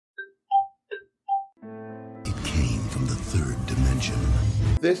attention.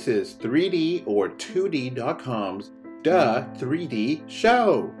 This is 3D or 2D.com's Duh 3D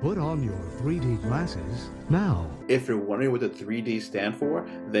Show. Put on your 3D glasses now. If you're wondering what the 3D stand for,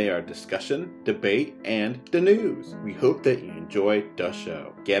 they are discussion, debate, and the news. We hope that you enjoy the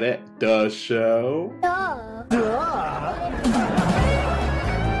show. Get it? The show?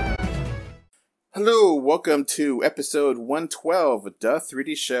 Hello, welcome to episode 112 of the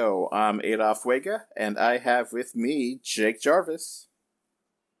 3D Show. I'm Adolf Wega, and I have with me Jake Jarvis.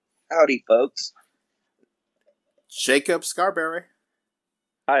 Howdy, folks. Jacob Scarberry.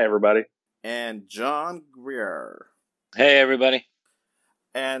 Hi, everybody. And John Greer. Hey, everybody.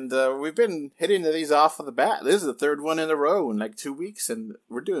 And we've been hitting these off of the bat. This is the third one in a row in like 2 weeks, and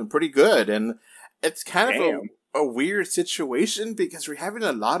we're doing pretty good. And it's kind of a weird situation because we're having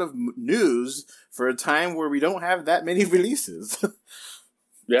a lot of news for a time where we don't have that many releases.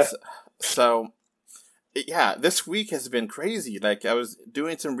 Yeah. So, yeah, this week has been crazy. Like, I was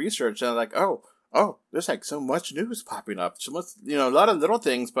doing some research, and I was like, oh, there's like so much news popping up. So much, a lot of little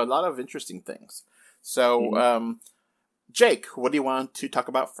things, but a lot of interesting things. So, Jake, what do you want to talk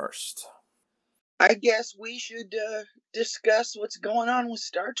about first? I guess we should discuss what's going on with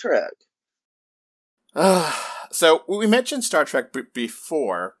Star Trek. So, we mentioned Star Trek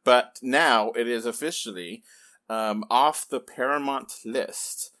before, but now it is officially off the Paramount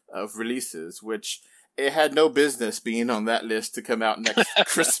list of releases, which it had no business being on that list to come out next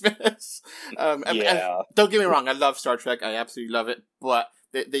Christmas. And don't get me wrong, I love Star Trek. I absolutely love it. But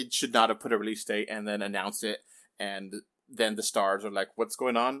they should not have put a release date and then announced it. And then the stars are like, what's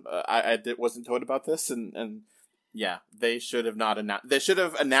going on? I wasn't told about this. And yeah, they should have not announced. They should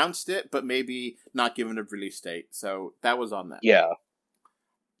have announced it, but maybe not given a release date. So that was on that. Yeah.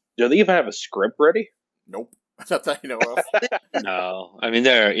 Do they even have a script ready? Nope. Not that you know of. No, I mean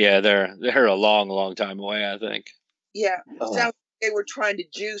they're a long time away. I think. Yeah, sounds like they were trying to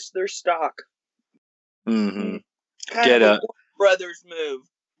juice their stock. Mm-hmm. Kind of a Brothers move.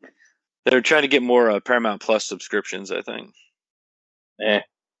 They're trying to get more Paramount Plus subscriptions. I think.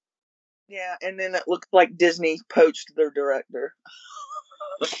 Yeah, and then it looked like Disney poached their director.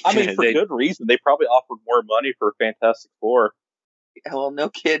 I mean, for good reason. They probably offered more money for Fantastic Four. Well, no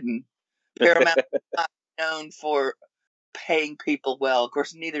kidding. Paramount is not known for paying people well. Of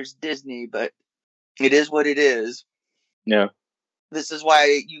course, neither's Disney, but it is what it is. Yeah. This is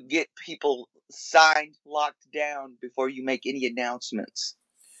why you get people signed, locked down before you make any announcements.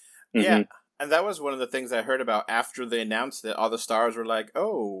 Yeah. Mm-hmm. And that was one of the things I heard about after they announced it. All the stars were like,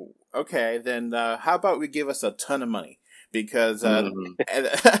 oh, okay, then how about we give us a ton of money? Because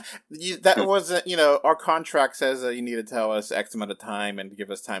that wasn't, our contract says that you need to tell us X amount of time and give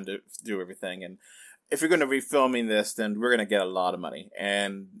us time to do everything. And if you're going to be filming this, then we're going to get a lot of money.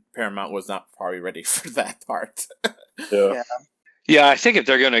 And Paramount was not probably ready for that part. Yeah, I think if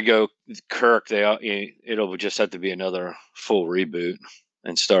they're going to go Kirk, it'll just have to be another full reboot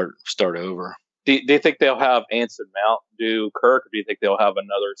and start over. Do you think they'll have Anson Mount do Kirk, or do you think they'll have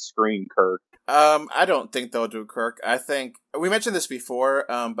another screen Kirk? I don't think they'll do Kirk. I think we mentioned this before,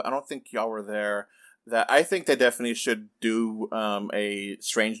 but I don't think y'all were there. That I think they definitely should do a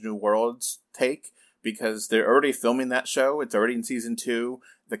Strange New Worlds take because they're already filming that show. It's already in season 2.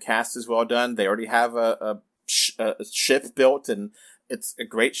 The cast is well done. They already have a ship built, and it's a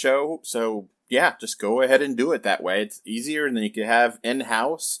great show. So yeah, just go ahead and do it that way. It's easier, and then you can have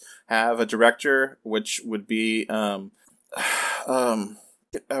in-house, have a director, which would be Riker.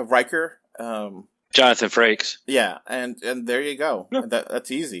 Jonathan Frakes. Yeah, and there you go. Yeah.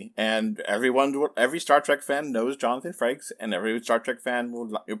 That's easy. And every Star Trek fan knows Jonathan Frakes, and every Star Trek fan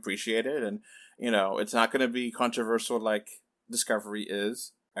will appreciate it. And, it's not going to be controversial like Discovery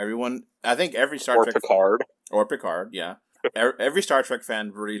is. I think every Star Trek... Or Picard, yeah. Every Star Trek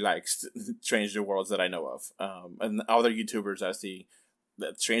fan really likes Strange New Worlds that I know of. And other YouTubers I see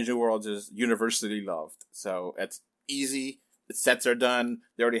that Strange New Worlds is universally loved. So it's easy. The sets are done.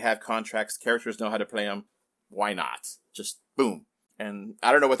 They already have contracts. Characters know how to play them. Why not? Just boom. And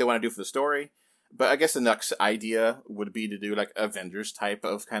I don't know what they want to do for the story, but I guess the next idea would be to do like Avengers type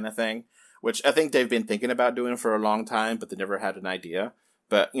of kind of thing, which I think they've been thinking about doing for a long time, but they never had an idea.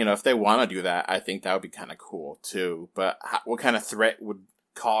 But, if they want to do that, I think that would be kind of cool too. But what kind of threat would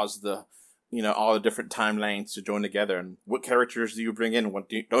cause the, all the different timelines to join together? And what characters do you bring in?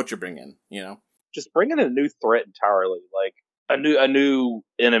 What don't you bring in, Just bring in a new threat entirely. Like, a new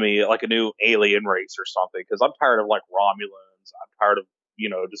enemy, like a new alien race or something, because I'm tired of like Romulans. I'm tired of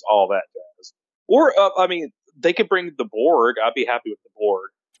just all that jazz. Or they could bring the Borg. I'd be happy with the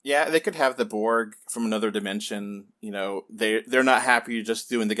Borg. Yeah, they could have the Borg from another dimension. They're not happy just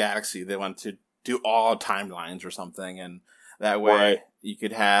doing the galaxy. They want to do all timelines or something, and That way, Right. you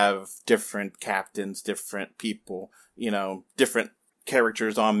could have different captains, different people, different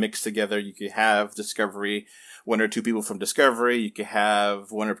characters all mixed together. You could have Discovery, one or two people from Discovery. You could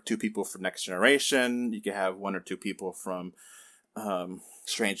have one or two people from Next Generation. You could have one or two people from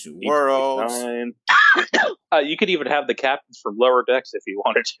Strange New Worlds. Nine. You could even have the captains from Lower Decks if you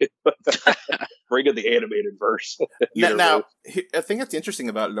wanted to. Bring in the animated verse. Now, I think that's interesting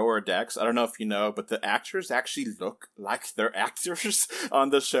about Lower Decks. I don't know if you know, but the actors actually look like they're actors on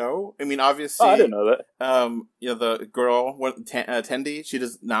the show. I mean, obviously, I didn't know that. The girl, Tendi, she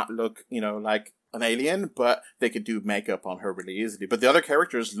does not look, like an alien, but they could do makeup on her really easily. But the other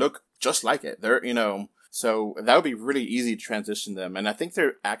characters look just like it. They're, so that would be really easy to transition them. And I think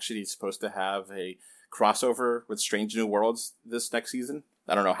they're actually supposed to have a crossover with Strange New Worlds this next season.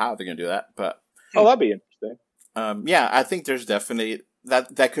 I don't know how they're going to do that, but that'd be interesting. I think there's definitely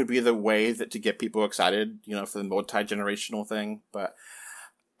that could be the way to get people excited, for the multi-generational thing. But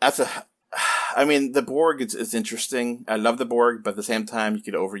the Borg is interesting. I love the Borg, but at the same time, you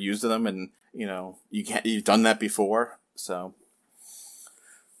could overuse them, and you've done that before, so.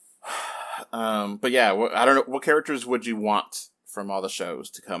 But yeah, I don't know. What characters would you want from all the shows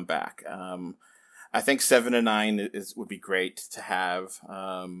to come back? I think 7 and 9 would be great to have.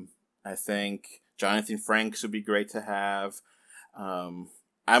 I think Jonathan Frakes would be great to have. I'm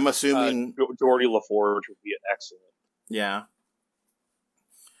assuming Geordi LaForge would be excellent. Yeah.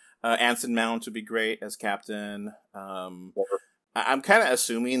 Anson Mount would be great as captain. I'm kind of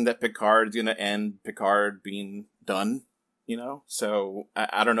assuming that Picard is going to end Picard being done. So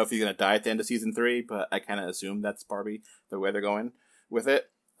I don't know if he's going to die at the end of season 3, but I kind of assume that's Barbie, the way they're going with it.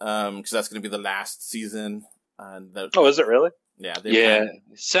 Because that's going to be the last season. Is it really? Yeah.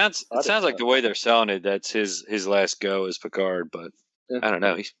 It sounds like the way they're selling it, that's his last go as Picard, but I don't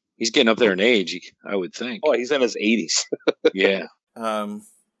know. He's getting up there in age, I would think. Oh, he's in his 80s. Yeah.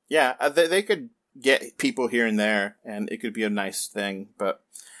 They could get people here and there, and it could be a nice thing, but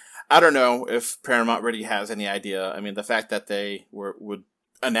I don't know if Paramount really has any idea. I mean, the fact that they would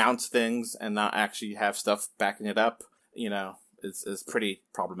announce things and not actually have stuff backing it up, is pretty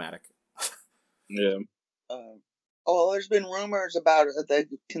problematic. Yeah. There's been rumors about they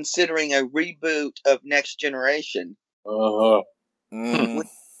considering a reboot of Next Generation. We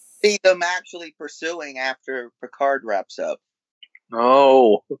see them actually pursuing after Picard wraps up.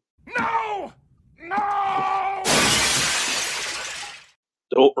 No!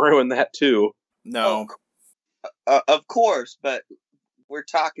 Don't ruin that too. No. Of course, but we're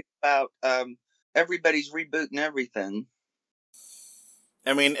talking about everybody's rebooting everything.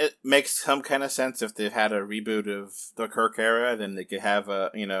 I mean, it makes some kind of sense if they've had a reboot of the Kirk era, then they could have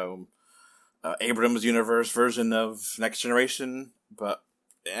a, Abrams universe version of Next Generation, but,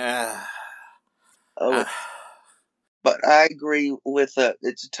 But I agree with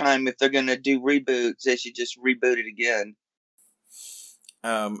it's a time if they're going to do reboots, they should just reboot it again.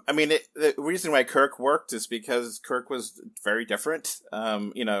 The reason why Kirk worked is because Kirk was very different.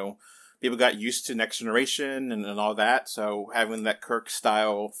 People got used to Next Generation and all that, so having that Kirk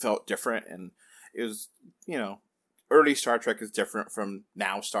style felt different, and it was, early Star Trek is different from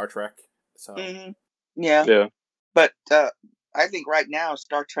now Star Trek. So Yeah. But I think right now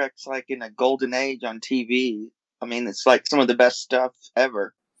Star Trek's like in a golden age on TV. I mean, it's like some of the best stuff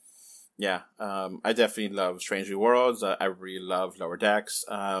ever. Yeah, I definitely love Strange New Worlds. I really love Lower Decks.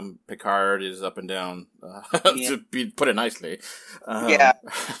 Picard is up and down, to put it nicely. Yeah.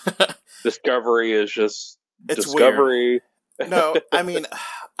 Discovery is just it's Discovery. Weird. No, I mean,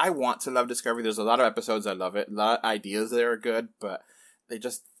 I want to love Discovery. There's a lot of episodes I love it. A lot of ideas that are good, but they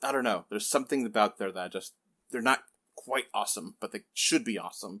just, I don't know. There's something about there that they're not quite awesome, but they should be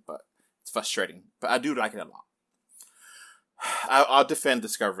awesome, but it's frustrating. But I do like it a lot. I'll defend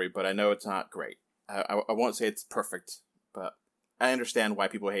Discovery, but I know it's not great. I won't say it's perfect, but I understand why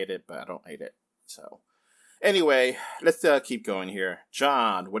people hate it, but I don't hate it. So, anyway, let's keep going here.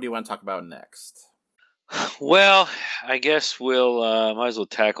 John, what do you want to talk about next? Well, I guess we'll might as well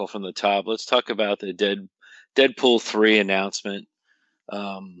tackle from the top. Let's talk about the Deadpool 3 announcement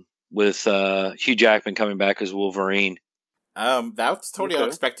with Hugh Jackman coming back as Wolverine. That's totally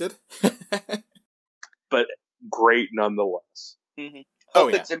unexpected. But great nonetheless. Mm-hmm. Oh,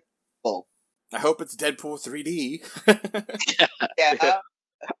 yeah. I hope it's Deadpool 3D. Yeah.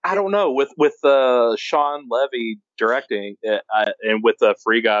 I don't know. With Sean Levy directing and with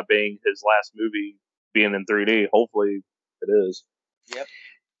Free Guy being his last movie being in 3D, hopefully it is. Yep.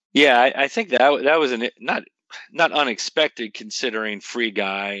 Yeah, I think that was not unexpected considering Free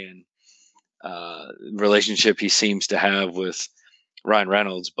Guy and relationship he seems to have with Ryan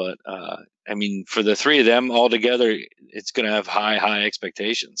Reynolds, but I mean, for the three of them all together, it's going to have high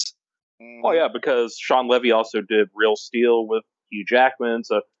expectations. Oh yeah, because Sean Levy also did Real Steel with Hugh Jackman,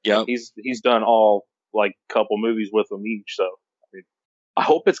 so Yep. he's done all like couple movies with them each. So I mean, I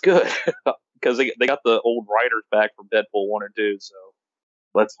hope it's good because they got the old writers back from Deadpool 1 and 2. So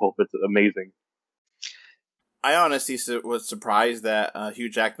let's hope it's amazing. I honestly was surprised that Hugh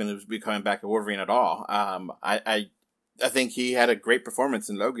Jackman was be coming back as Wolverine at all. I think he had a great performance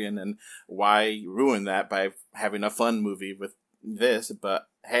in Logan, and why ruin that by having a fun movie with this? But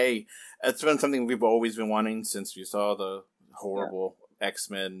hey, it's been something we've always been wanting since we saw the horrible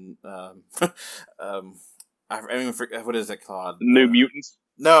X-Men. I even forget, what is it called? New Mutants?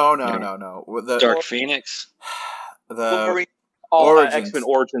 No. The Dark Phoenix. The Wolverine. X-Men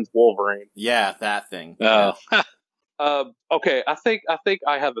Origins Wolverine. Yeah, that thing. Oh. Okay, I think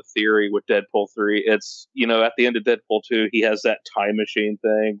I have a theory with Deadpool 3. It's, at the end of Deadpool 2, he has that time machine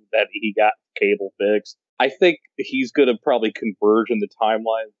thing that he got Cable fixed. I think he's going to probably converge in the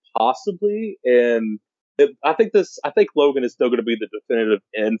timeline, possibly, and I think Logan is still going to be the definitive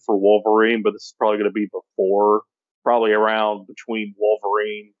end for Wolverine, but this is probably going to be before, probably around between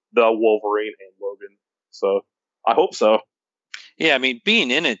Wolverine and Logan. So I hope so. Yeah, I mean,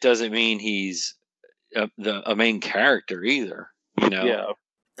 being in it doesn't mean he's a main character either. Yeah.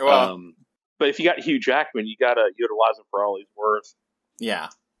 Well, but if you got Hugh Jackman, you got to utilize him for all he's worth. Yeah.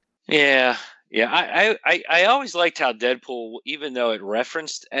 Yeah. I always liked how Deadpool, even though it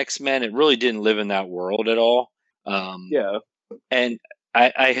referenced X-Men, it really didn't live in that world at all. Yeah. And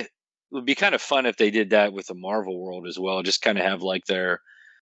it would be kind of fun if they did that with the Marvel world as well. Just kind of have like their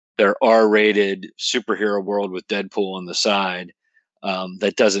R-rated superhero world with Deadpool on the side.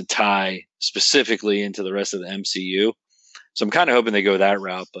 That doesn't tie specifically into the rest of the MCU. So I'm kind of hoping they go that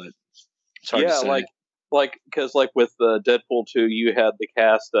route, but it's hard to say. Because with Deadpool 2, you had the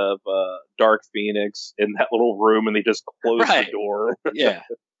cast of Dark Phoenix in that little room, and they just closed the door. Yeah,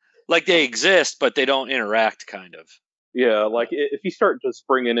 like they exist, but they don't interact, kind of. Yeah, like if you start just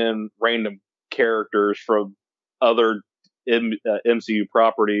bringing in random characters from other MCU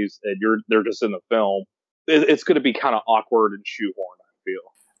properties, and they're just in the film, it's going to be kind of awkward and shoehorned, I feel.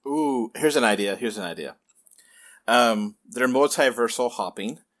 Ooh, here's an idea. They're multiversal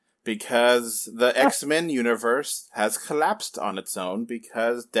hopping because the X-Men universe has collapsed on its own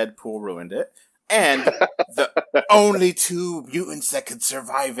because Deadpool ruined it. And the only two mutants that could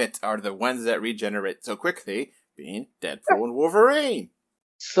survive it are the ones that regenerate so quickly, being Deadpool and Wolverine.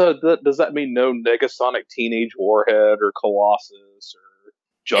 So does that mean no Negasonic Teenage Warhead or Colossus or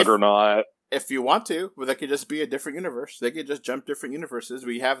Juggernaut? If you want to, but that could just be a different universe. They could just jump different universes.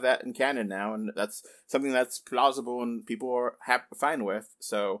 We have that in canon now, and that's something that's plausible and people are fine with.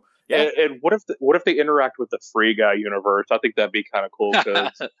 So, yeah. And what if they interact with the Free Guy universe? I think that'd be kind of cool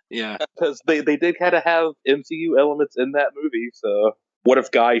because they did kind of have MCU elements in that movie. So what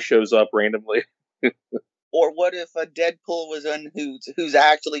if Guy shows up randomly? Or what if a Deadpool was in who's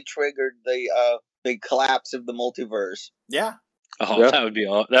actually triggered the collapse of the multiverse? Yeah. Oh, yeah. That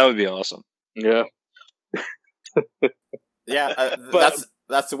would be awesome. Yeah. Yeah,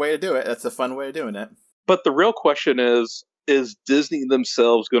 that's the way to do it. That's a fun way of doing it. But the real question is Disney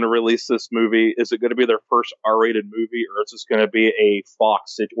themselves going to release this movie? Is it going to be their first R-rated movie, or is this going to be a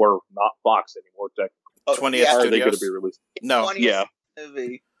Fox, or not Fox anymore, technically? 20th Studios? Are they going to be released? No. Yeah.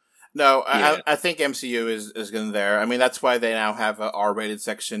 Movie. No, yeah. I think MCU is going there. I mean, that's why they now have a R-rated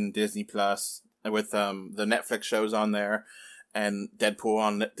section, Disney Plus, with the Netflix shows on there, and Deadpool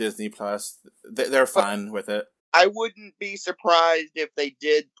on Disney Plus. They're fine with it. I wouldn't be surprised if they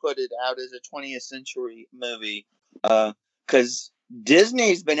did put it out as a 20th century movie, because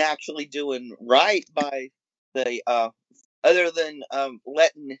Disney's been actually doing right by the other than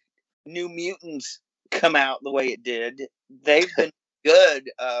letting New Mutants come out the way it did. They've been good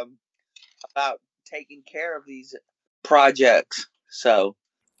about taking care of these projects. So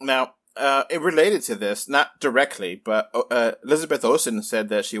now, it related to this, not directly, but Elizabeth Olsen said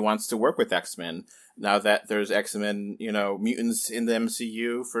that she wants to work with X-Men now that there's X-Men, mutants in the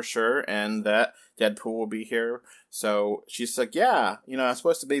MCU for sure, and that Deadpool will be here. So she's like, yeah, I'm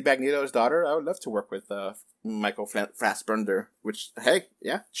supposed to be Magneto's daughter. I would love to work with Michael Fassbender, which, hey,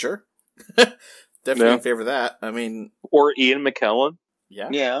 yeah, sure. Definitely in favor of that. I mean... Or Ian McKellen. Yeah.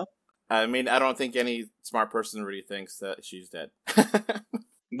 Yeah. I mean, I don't think any smart person really thinks that she's dead.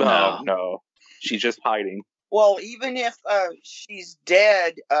 No. She's just hiding. Well, even if she's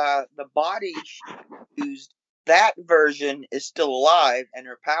dead, the body she used, that version is still alive, and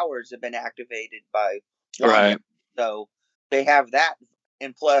her powers have been activated by Wanda. Right. So they have that,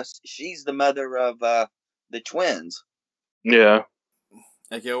 and plus she's the mother of the twins. Yeah.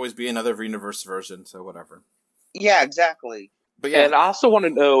 It could always be another Reuniverse version, so whatever. Yeah, exactly. But yeah, And I also want to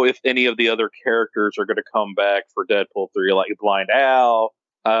know if any of the other characters are going to come back for Deadpool 3, like Blind Al.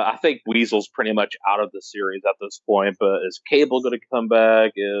 I think Weasel's pretty much out of the series at this point, but is Cable going to come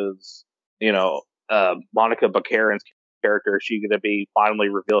back? Is, Monica Baccarin's character, is she going to be finally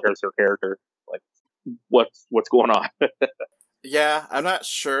revealed as her character? Like, what's going on? yeah, I'm not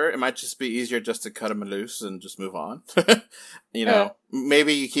sure. It might just be easier just to cut him loose and just move on.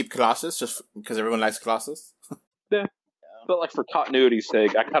 Maybe you keep Colossus just because everyone likes Colossus. Yeah. But like for continuity's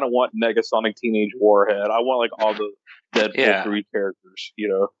sake, I kind of want Negasonic Teenage Warhead. I want like all the Deadpool 3 characters,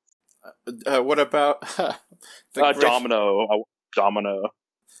 What about Domino? I want Domino.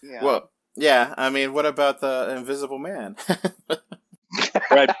 Yeah. Well, yeah. I mean, what about the Invisible Man?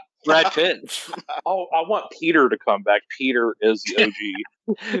 Brad Pitt. Oh, I want Peter to come back. Peter is the OG.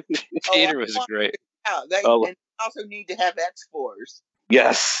 Peter was great. Yeah, they and also need to have X-Force.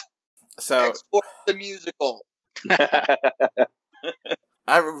 Yes. So X-Force the musical.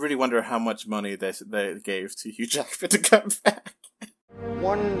 I really wonder how much money they gave to Hugh Jackman to come back.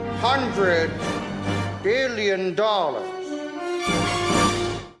 $100 billion.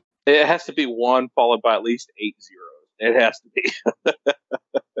 It has to be 1 followed by at least 8 zeros. It has to be.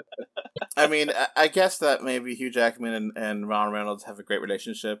 I mean, I guess that maybe Hugh Jackman and Ron Reynolds have a great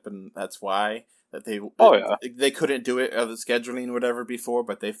relationship, and that's why that they couldn't do it the scheduling or whatever before,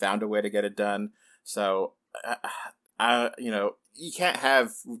 but they found a way to get it done. So, you can't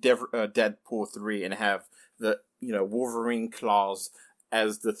have Deadpool 3 and have the Wolverine claws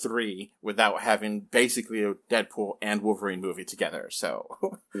as the 3 without having basically a Deadpool and Wolverine movie together. So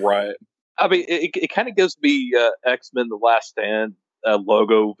right. I mean, it kind of gives me X-Men: The Last Stand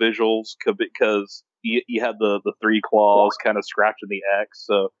logo visuals because you have the 3 claws kind of scratching the X,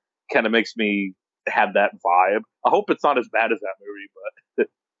 so kind of makes me have that vibe. I hope it's not as bad as that movie, but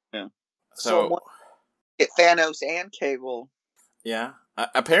yeah. So get Thanos and Cable. Yeah.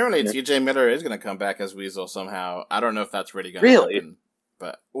 Apparently, T.J. Miller is going to come back as Weasel somehow. I don't know if that's really going to happen.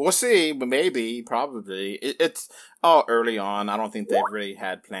 But we'll see. But maybe, probably. It's all early on. I don't think they've really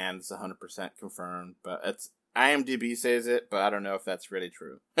had plans 100% confirmed. But IMDb says it, but I don't know if that's really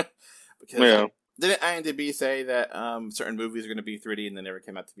true. Because didn't IMDb say that certain movies are going to be 3D and they never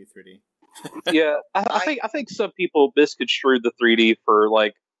came out to be 3D? Yeah, I think some people misconstrued the 3D for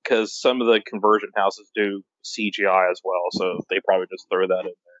because some of the conversion houses do CGI as well, so they probably just throw that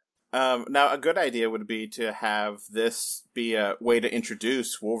in there. Now, a good idea would be to have this be a way to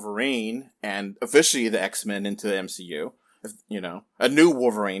introduce Wolverine and officially the X-Men into the MCU. A new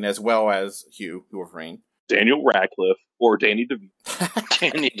Wolverine as well as Hugh Wolverine. Daniel Radcliffe or Danny DeVito.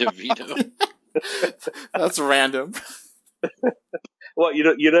 Danny DeVito. That's random. Well,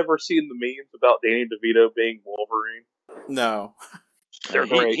 you never seen the memes about Danny DeVito being Wolverine? No. They're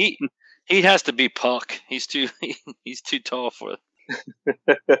great. He has to be Puck. He's too tall for it.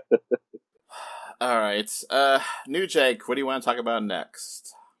 All right. New Jake, what do you want to talk about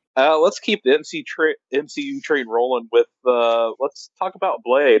next? Let's keep the MCU train rolling with let's talk about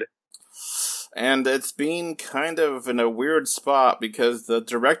Blade. And it's been kind of in a weird spot because the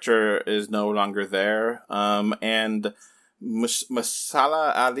director is no longer there. And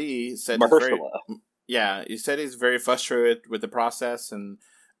Mahershala Ali said he said he's very frustrated with the process and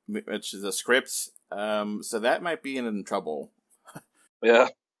which is the scripts. So that might be in trouble. Yeah,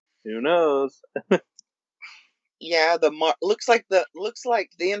 who knows? Yeah, looks like the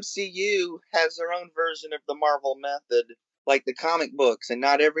MCU has their own version of the Marvel method, like the comic books, and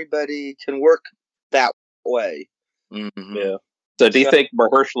not everybody can work that way. Mm-hmm. Yeah. So, do you think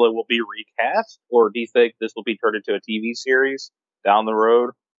Mahershala will be recast, or do you think this will be turned into a TV series down the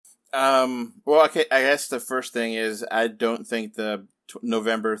road? Well, okay. I guess the first thing is I don't think the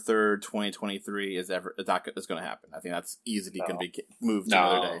November 3rd, 2023 is going to happen. I think that's easily going to be moved to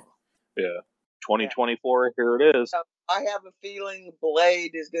another day. Yeah. 2024, here it is. I have a feeling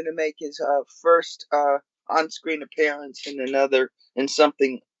Blade is going to make his first on-screen appearance in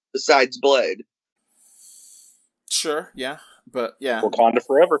something besides Blade. Sure, yeah. But, yeah. Wakanda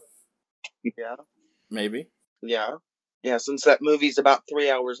Forever. Yeah. Maybe. Yeah. Yeah, since that movie's about 3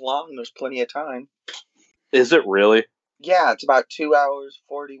 hours long, there's plenty of time. Is it really? Yeah, it's about 2 hours,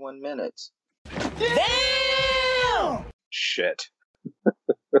 41 minutes. Damn! Shit.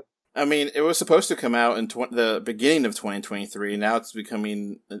 I mean, it was supposed to come out in the beginning of 2023. Now it's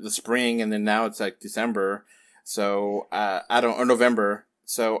becoming the spring, and then now it's like December. So, or November.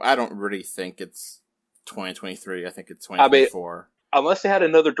 So I don't really think it's 2023. I think it's 2024. Unless they had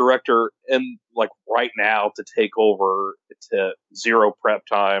another director in right now to take over to zero prep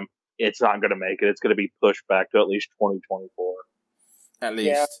time, it's not going to make it. It's going to be pushed back to at least 2024. At least.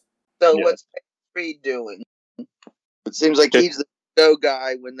 Yeah. So Yeah. what's Reed doing? It seems like he's the show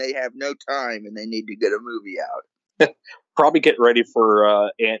guy when they have no time and they need to get a movie out. Probably get ready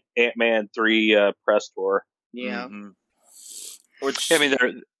for Ant-Man 3 press tour. Yeah. Mm-hmm. Which I mean,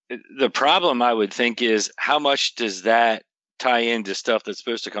 the problem I would think is how much does that tie into stuff that's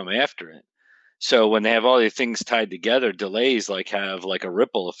supposed to come after it? So when they have all these things tied together, delays have like a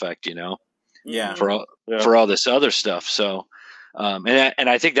ripple effect, yeah. for all this other stuff. So, and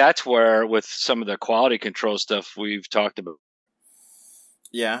I think that's where with some of the quality control stuff we've talked about.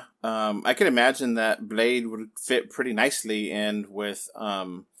 Yeah. I can imagine that Blade would fit pretty nicely in with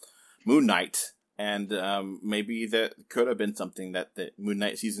Moon Knight. And maybe that could have been something that Moon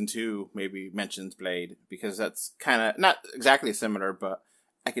Knight Season 2 maybe mentions Blade, because that's kind of not exactly similar, but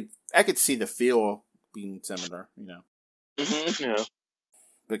I could see the feel being similar, Mm-hmm. Yeah.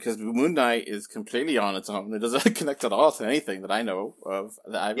 Because Moon Knight is completely on its own. It doesn't connect at all to anything that I know of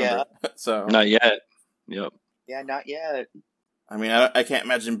that I remember. Yeah. So Not yet. Yep. Yeah, not yet. I mean, I can't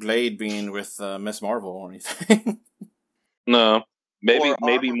imagine Blade being with Miss Marvel or anything. No. Maybe Or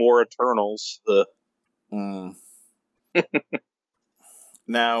Armor. more Eternals. Mm.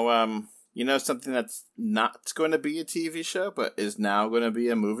 Now, something that's not going to be a TV show, but is now going to be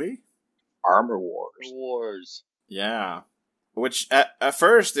a movie? Armor Wars. Wars. Yeah. Which, at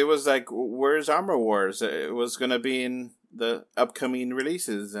first, it was like, where's Armor Wars? It was going to be in the upcoming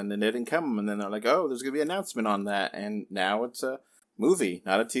releases, and then it didn't come, and then they're like, oh, there's going to be an announcement on that, and now it's a movie,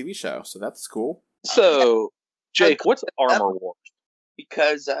 not a TV show, so that's cool. So, Jake, what's Armor Wars?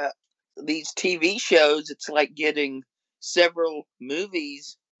 Because these TV shows, it's like getting several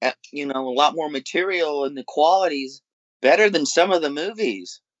movies, a lot more material, and the quality's better than some of the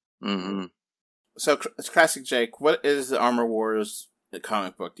movies. Mm-hmm. So, it's Classic Jake, what is the Armor Wars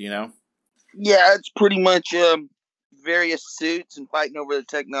comic book, do you know? Yeah, it's pretty much various suits and fighting over the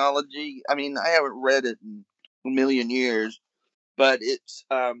technology. I mean, I haven't read it in a million years, but it's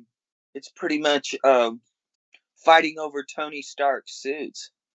pretty much fighting over Tony Stark's suits,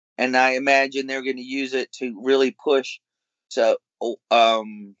 and I imagine they're going to use it to really push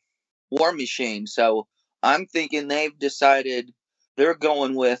War Machine. So I'm thinking they've decided they're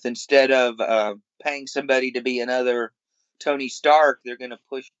going with, instead of paying somebody to be another Tony Stark, they're going to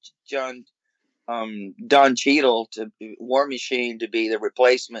push Don Cheadle to War Machine to be the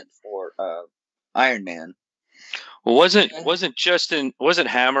replacement for Iron Man. Well, wasn't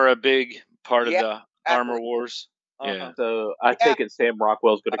Hammer a big part of the Armor Wars? Uh-huh. Yeah. So I take it Sam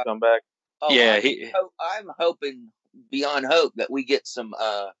Rockwell's going to come back. Oh, Yeah, I'm hoping beyond hope that we get some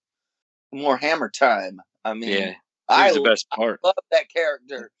more Hammer time. I mean, yeah, he was the best part. I love that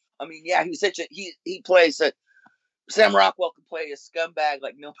character. I mean, yeah, he's such a he plays a Sam Rockwell can play a scumbag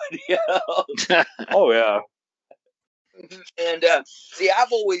like nobody else. Oh yeah. And see,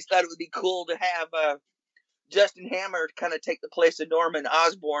 I've always thought it would be cool to have Justin Hammer kind of take the place of Norman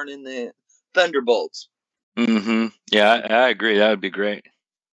Osborn in the Thunderbolts. Mm-hmm. Yeah, I agree. That would be great.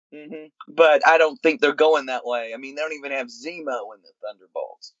 Mm-hmm. But I don't think they're going that way. I mean, they don't even have Zemo in the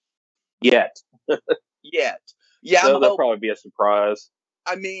Thunderbolts Yet. yet. Yeah, So that'll probably be a surprise.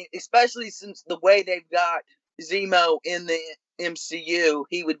 I mean, especially since the way they've got Zemo in the MCU,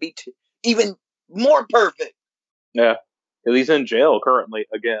 he would be even more perfect. Yeah. He's in jail currently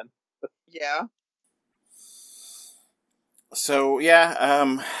again. Yeah. So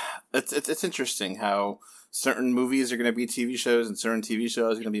yeah, it's interesting how certain movies are going to be TV shows and certain TV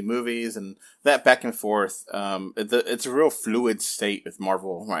shows are going to be movies, and that back and forth. It's a real fluid state with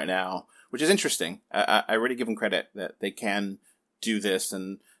Marvel right now, which is interesting. I really give them credit that they can do this,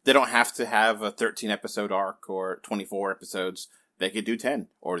 and they don't have to have a 13-episode arc or 24 episodes. They could do 10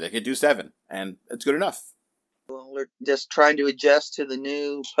 or they could do 7, and it's good enough. Well, we're just trying to adjust to the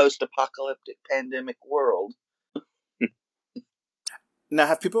new post-apocalyptic pandemic world. Now,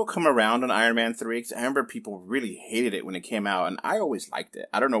 have people come around on Iron Man 3? Because I remember people really hated it when it came out, and I always liked it.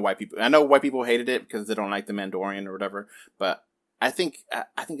 I don't know why people... I know why people hated it, because they don't like The Mandalorian or whatever, but I think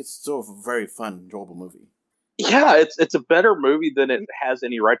it's still a very fun, enjoyable movie. Yeah, it's a better movie than it has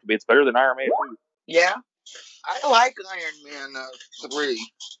any right to be. It's better than Iron Man 2. Yeah. I like Iron Man 3,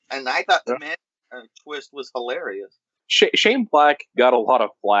 and I thought the Man twist was hilarious. Shane Black got a lot of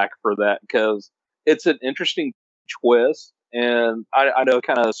flack for that, because it's an interesting twist. And I know it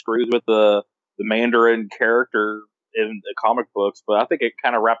kind of screws with the Mandarin character in the comic books, but I think it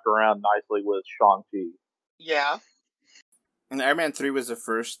kind of wrapped around nicely with Shang-Chi. Yeah. And Iron Man 3 was the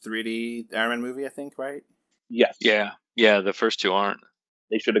first 3D Iron Man movie, I think, right? Yes. Yeah, the first two aren't.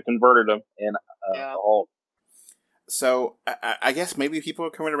 They should have converted them in all. So I guess maybe people are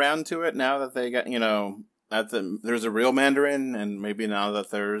coming around to it now that they got, there's a real Mandarin, and maybe now that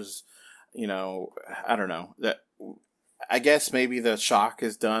there's, I don't know, that I guess maybe the shock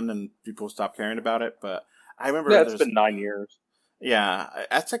is done and people stop caring about it. But I remember it's been 9 years. Yeah,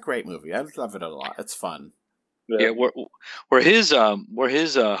 that's a great movie. I love it a lot. It's fun. Yeah, where his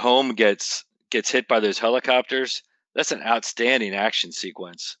home gets hit by those helicopters. That's an outstanding action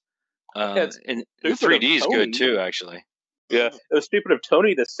sequence. And the 3D is good too, actually. Yeah, it was stupid of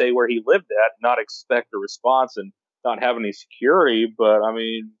Tony to say where he lived at, not expect a response, and not have any security. But I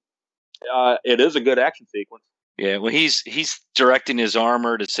mean, it is a good action sequence. Yeah, when he's directing his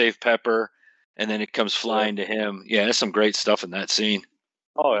armor to save Pepper, and then it comes flying to him. Yeah, there's some great stuff in that scene.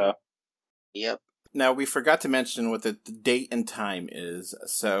 Oh yeah. Yep. Now we forgot to mention what the date and time is.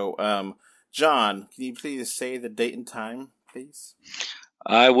 So, John, can you please say the date and time, please?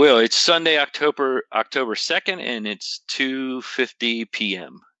 I will. It's Sunday, October 2nd, and it's 2:50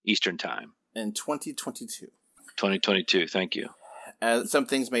 p.m. Eastern Time. In 2022. 2022, thank you. Some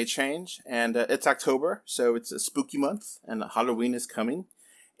things may change, and it's October, so it's a spooky month, and Halloween is coming.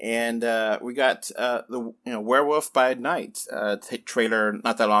 And we got the Werewolf by Night trailer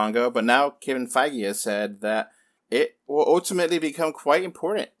not that long ago, but now Kevin Feige has said that it will ultimately become quite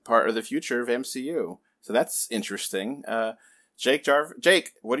important part of the future of MCU. So that's interesting. Jake,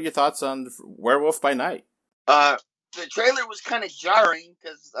 what are your thoughts on Werewolf by Night? The trailer was kind of jarring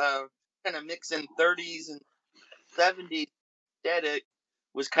because kind of mixing 30s and 70s aesthetic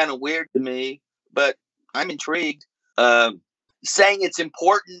was kind of weird to me, but I'm intrigued. Saying it's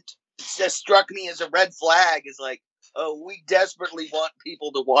important just struck me as a red flag. Is like, oh, we desperately want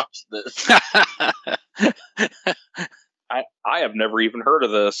people to watch this. I have never even heard of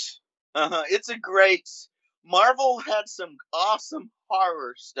this. It's a great. Marvel had some awesome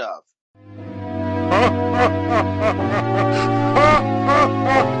horror stuff.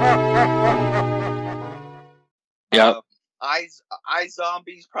 Yeah.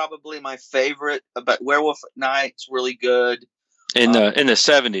 iZombie's probably my favorite, but Werewolf at Night's really good. In the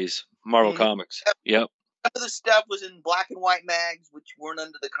 70s, Marvel Comics. Yep. Some of the stuff was in black and white mags, which weren't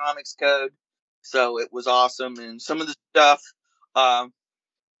under the comics code, so it was awesome. And some of the stuff,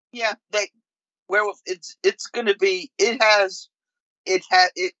 Werewolf. It's gonna be. It's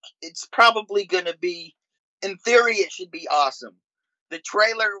probably gonna be. In theory, it should be awesome. The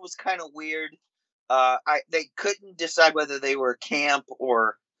trailer was kind of weird. They couldn't decide whether they were camp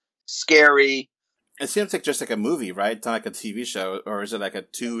or scary. It seems like just like a movie, right? It's not like a TV show, or is it like a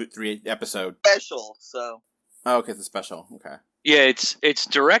 2-3 episode special? So. Oh, okay, it's a special. Okay. Yeah, it's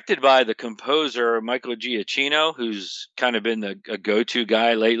directed by the composer Michael Giacchino, who's kind of been a go-to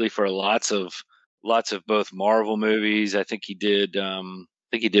guy lately for lots of both Marvel movies. I think he did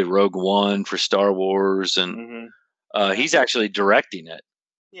Rogue One for Star Wars, and he's actually directing it.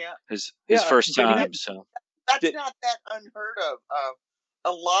 Yeah, his first time. So that's not that unheard of.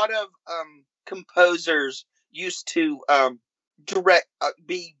 A lot of composers used to direct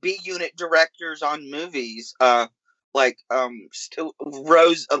be unit directors on movies. Like Leonard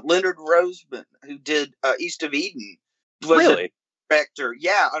Roseman, who did East of Eden, was really a director.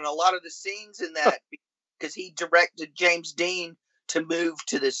 Yeah, and a lot of the scenes in that because he directed James Dean to move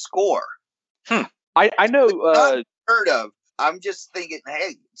to the score. I know. Heard of. I'm just thinking,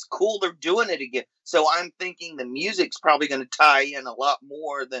 hey, it's cool they're doing it again. So I'm thinking the music's probably going to tie in a lot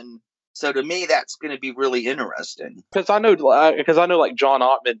more than. So to me, that's going to be really interesting. Because I know, like John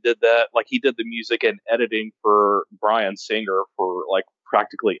Ottman did that. Like he did the music and editing for Bryan Singer for like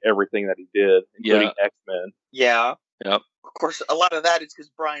practically everything that he did, including X-Men. Yeah. Yep. Of course, a lot of that is because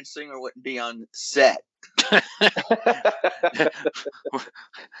Bryan Singer wouldn't be on set.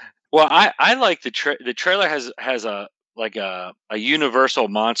 Well, I like the trailer has a Universal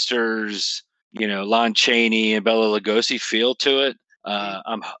Monsters, Lon Chaney and Bela Lugosi feel to it.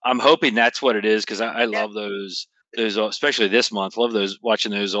 I'm hoping that's what it is because I love those especially this month. Love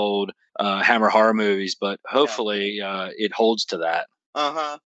watching those old Hammer horror movies, but hopefully it holds to that.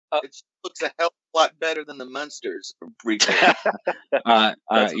 It looks a hell of a lot better than the Munsters. That's on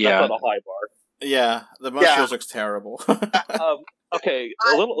a high bar. Yeah, the Munsters looks terrible. Okay,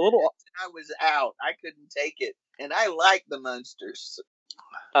 a little. I was out. I couldn't take it, and I like the Munsters.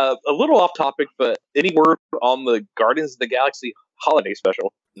 A little off topic, but any word on the Guardians of the Galaxy holiday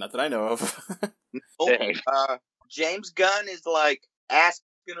special? Not that I know of. James Gunn is like asking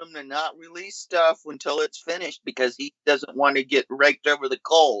them to not release stuff until it's finished because he doesn't want to get raked over the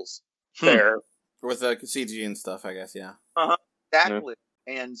coals. Fair. With the CG and stuff, I guess, yeah. Exactly.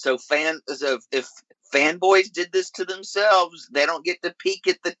 Yeah. And so if fanboys did this to themselves, they don't get to peek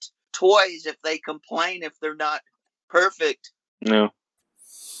at the toys if they complain if they're not perfect. No.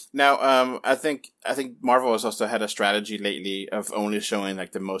 Now, I think Marvel has also had a strategy lately of only showing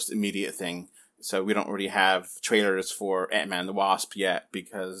like the most immediate thing. So we don't really have trailers for Ant-Man and the Wasp yet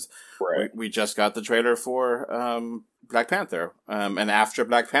because we just got the trailer for Black Panther. And after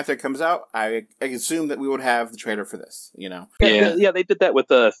Black Panther comes out, I assume that we would have the trailer for this. You know? Yeah, they did that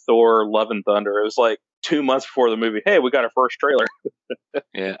with Thor: Love and Thunder. It was like 2 months before the movie. Hey, we got our first trailer.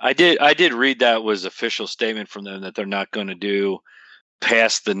 Yeah, I did read that was official statement from them that they're not going to do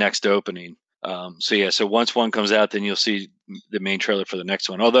past the next opening. So once one comes out, then you'll see the main trailer for the next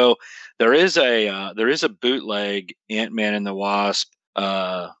one. Although there is a bootleg Ant-Man and the Wasp,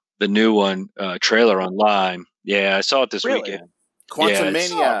 the new one trailer online. Yeah, I saw it this weekend.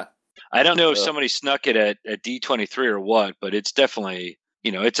 Quantumania. I don't know if somebody snuck it at D23 or what, but it's definitely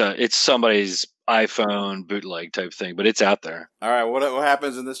it's somebody's iPhone bootleg type thing, but it's out there. All right, what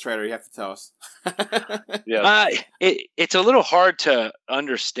happens in this trailer? You have to tell us. It's a little hard to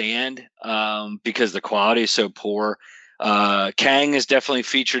understand because the quality is so poor. Kang is definitely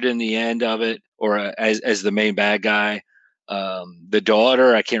featured in the end of it, or as the main bad guy. The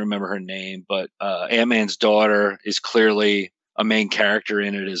daughter, I can't remember her name, but Ant-Man's daughter is clearly a main character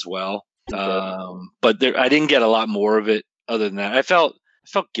in it as well. But I didn't get a lot more of it other than that. I felt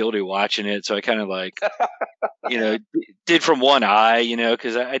guilty watching it, so I kind of like, did from one eye,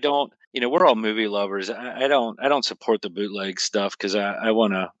 because I don't, we're all movie lovers. I don't support the bootleg stuff because I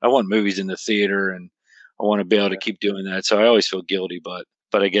want movies in the theater and I want to be able to keep doing that. So I always feel guilty, but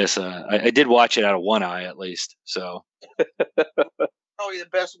I guess I did watch it out of one eye at least. So probably the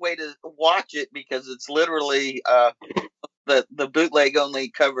best way to watch it because it's literally the bootleg only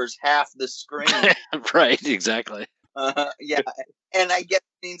covers half the screen. Right, exactly. Yeah, and I guess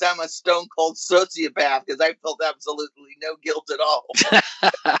it means I'm a stone cold sociopath because I felt absolutely no guilt at all.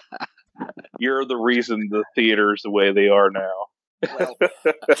 You're the reason the theater's the way they are now. Well,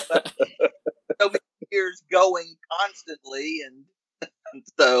 so many years going constantly, and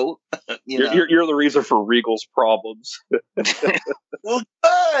so you're the reason for Regal's problems. Well,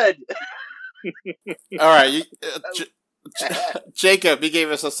 good. All right, Jacob, you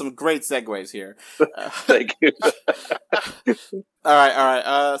gave us some great segues here. Thank you. All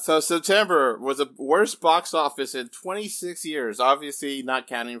right. So September was the worst box office in 26 years, obviously not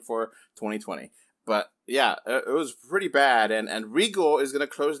counting for 2020. But yeah, it was pretty bad. And Regal is going to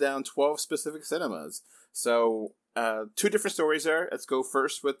close down 12 specific cinemas. So 2 different stories there. Let's go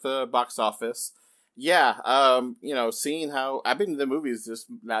first with the box office. Yeah, seeing how I've been to the movies this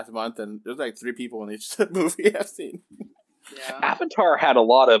last month, and there's like 3 people in each movie I've seen. Yeah. Avatar had a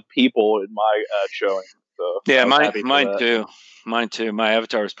lot of people in my showing. So yeah, mine too. Mine too. My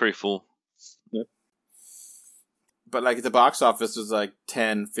Avatar was pretty full. Yeah. But like the box office was like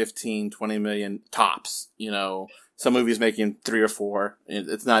 10, 15, 20 million tops. Some movies making 3 or 4.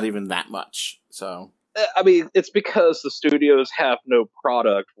 It's not even that much. So I mean, it's because the studios have no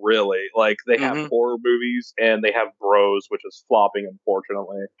product, really. Like, they have horror movies, and they have Bros, which is flopping,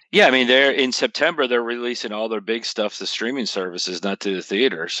 unfortunately. Yeah, I mean, in September, they're releasing all their big stuff to streaming services, not to the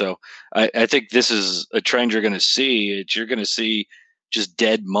theater. So I think this is a trend you're going to see. You're going to see just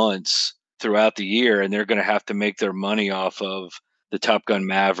dead months throughout the year, and they're going to have to make their money off of the Top Gun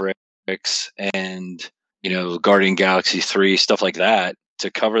Mavericks and, Guardian Galaxy 3, stuff like that,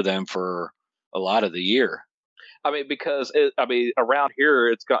 to cover them for a lot of the year. I mean, because around here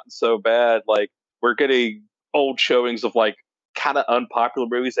it's gotten so bad. Like, we're getting old showings of like kind of unpopular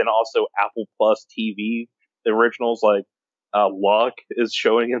movies, and also Apple Plus TV originals. Like, Luck is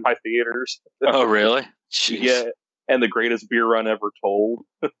showing in my theaters. Oh, really? Jeez. Yeah, and The Greatest Beer Run Ever Told.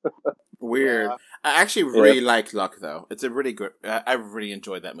 Weird. Yeah. I actually really like Luck, though. It's a really good. I really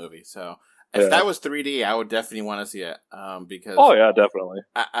enjoyed that movie. So. If that was 3D, I would definitely want to see it. Because oh yeah, definitely.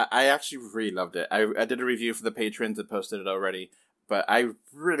 I actually really loved it. I did a review for the patrons and posted it already, but I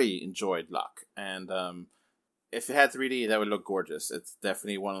really enjoyed Luck. And if it had 3D, that would look gorgeous. It's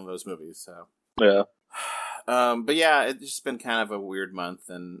definitely one of those movies. So yeah. But yeah, it's just been kind of a weird month,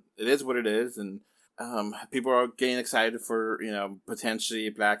 and it is what it is. And people are getting excited for potentially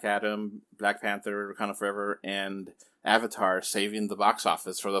Black Adam, Black Panther, Wakanda Forever, and Avatar saving the box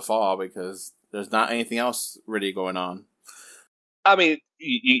office for the fall because there's not anything else really going on. I mean,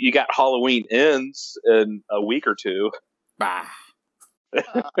 you got Halloween Ends in a week or 2. Bah.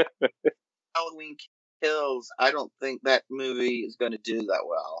 Halloween Kills. I don't think that movie is going to do that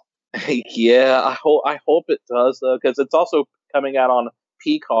well. Yeah, I hope it does though, because it's also coming out on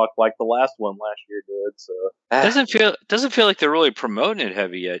Peacock like the last one last year did. So doesn't feel like they're really promoting it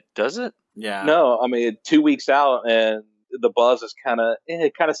heavy yet, does it? Yeah. No, I mean 2 weeks out, and the buzz is kind of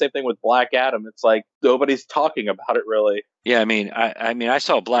same thing with Black Adam. It's like nobody's talking about it really. Yeah, I mean, I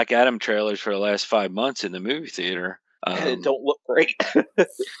saw Black Adam trailers for the last 5 months in the movie theater. And it don't look great.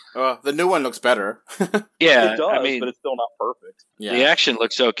 The new one looks better. Yeah, it does, I mean, but it's still not perfect. Yeah. the action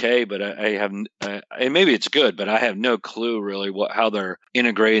looks okay, but I have, and maybe it's good, but I have no clue really how they're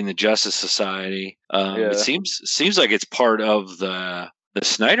integrating the Justice Society. It seems like it's part of the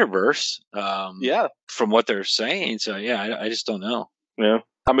Snyderverse. From what they're saying. So yeah, I just don't know. Yeah,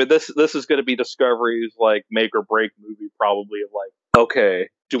 I mean this is going to be Discovery's like make or break movie, probably of like, okay,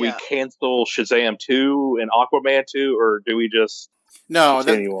 do we cancel Shazam 2 and Aquaman 2, or do we just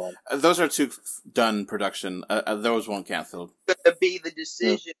continue on? Those are two done production. Those won't cancel. It's going to be the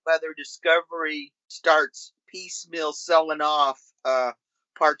decision whether Discovery starts piecemeal selling off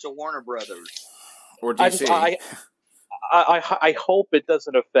parts of Warner Brothers or DC. I hope it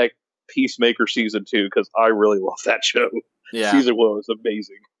doesn't affect Peacemaker season 2, because I really love that show. Yeah, season 1 was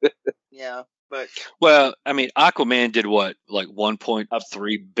amazing. Yeah. But well, I mean, Aquaman did what, like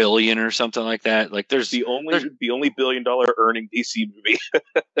 1.3 billion or something like that. Like, there's the only $1 billion earning DC movie.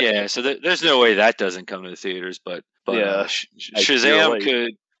 Yeah, so there's no way that doesn't come to the theaters. But yeah,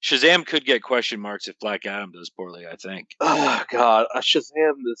 Shazam could get question marks if Black Adam does poorly, I think. Oh God,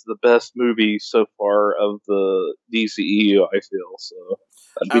 Shazam is the best movie so far of the DCEU. I feel so.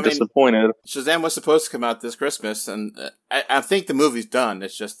 I'd be disappointed. Shazam was supposed to come out this Christmas, and I think the movie's done.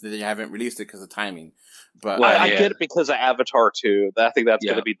 It's just that they haven't released it because of timing. But I get it because of Avatar 2. I think that's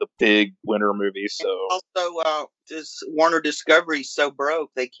going to be the big winter movie. So and also, this Warner Discovery so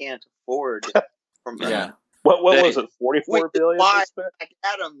broke they can't afford. What was it? $44 billion. Why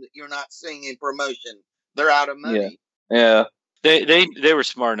Adam you're not seeing in promotion? They're out of money. Yeah. They were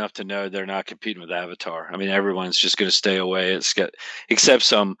smart enough to know they're not competing with Avatar. I mean, everyone's just going to stay away. Except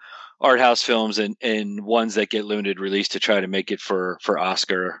some art house films and ones that get limited release to try to make it for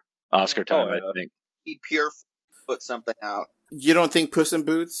Oscar time. I think. Pure put something out. You don't think Puss in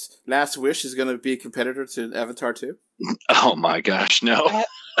Boots: Last Wish is going to be a competitor to Avatar 2? Oh my gosh, no!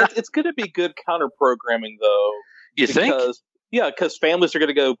 It's going to be good counter programming, though. You think? Yeah, because families are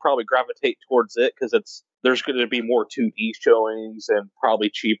going to probably gravitate towards it because there's going to be more 2D showings and probably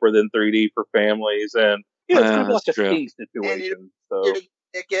cheaper than 3D for families, and it's going to be like a ski situation. So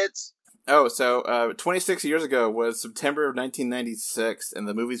tickets. Oh, so 26 years ago was September of 1996, and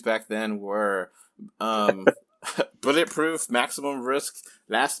the movies back then were Bulletproof, Maximum Risk,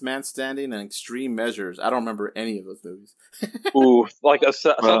 Last Man Standing, and Extreme Measures. I don't remember any of those movies. Ooh,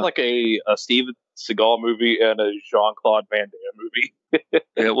 sounds like a Steven Seagal movie and a Jean-Claude Van Damme movie.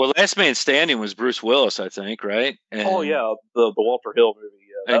 Yeah, well, Last Man Standing was Bruce Willis, I think, right? And, the Walter Hill movie.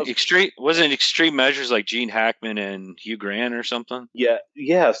 Yeah, and wasn't Extreme Measures like Gene Hackman and Hugh Grant or something?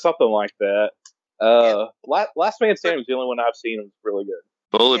 Yeah, something like that. Last Man Standing was the only one I've seen. It was really good.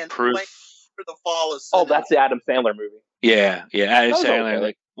 Bulletproof. For the fall of cinema. Oh, that's the Adam Sandler movie. Yeah, Adam Sandler,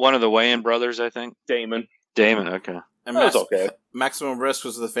 like one of the Wayans brothers, I think. Damon, okay. And Maximum Risk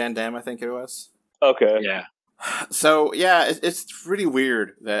was with Van Damme, I think it was. Okay. Yeah. So, yeah, it's really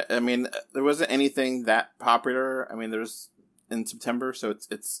weird that, I mean, there wasn't anything that popular. I mean, there was in September, so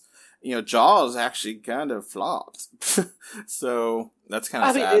it's Jaws actually kind of flopped. So, that's kind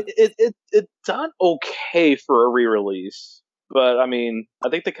of sad. It's done okay for a re-release. But, I mean, I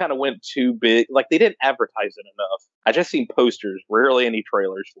think they kind of went too big. Like, they didn't advertise it enough. I just seen posters, rarely any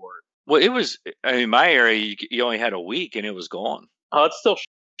trailers for it. Well, it was, I mean, my area, you only had a week and it was gone. Oh, it's still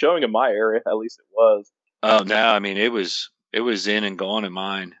showing in my area. At least it was. Oh, no, I mean, it was in and gone in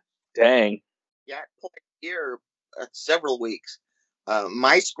mine. Dang. Yeah, here several weeks.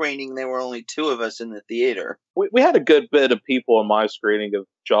 My screening, there were only 2 of us in the theater. We had a good bit of people in my screening of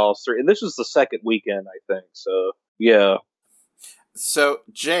Jaws 3, and this was the second weekend, I think. So, yeah. So,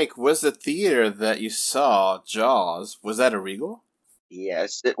 Jake, was the theater that you saw Jaws, was that a Regal?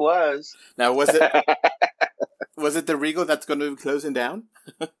 Yes, it was. Now, was it the Regal that's going to be closing down?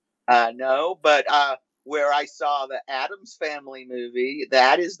 No, but where I saw the Addams Family movie,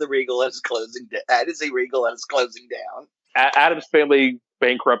 that is the Regal that is closing down. That is a Regal that is closing down. Addams Family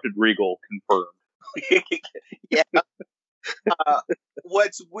bankrupted Regal, confirmed. Yeah.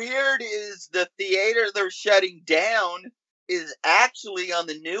 What's weird is the theater they're shutting down is actually on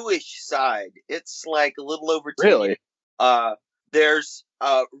the newish side. It's like a little over 10 Really? Years. There's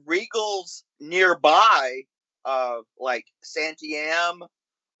Regals nearby, like Santiam,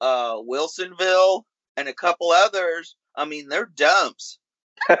 Wilsonville, and a couple others. I mean, they're dumps.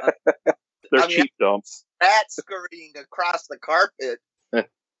 They're cheap dumps. Rats scurrying across the carpet.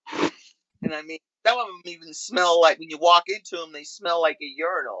 And I mean, some of them even smell like, when you walk into them, they smell like a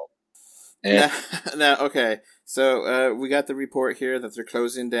urinal. Okay. So we got the report here that they're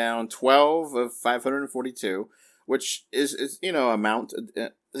closing down 12 of 542, which is amount.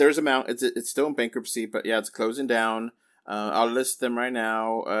 There's amount. It's still in bankruptcy, but yeah, it's closing down. I'll list them right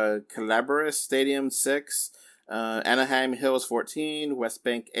now. Calabaris Stadium 6, Anaheim Hills 14, West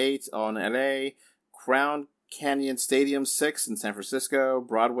Bank 8 on LA, Crown Canyon Stadium 6 in San Francisco,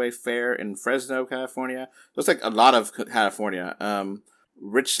 Broadway Fair in Fresno, California. Looks like a lot of California.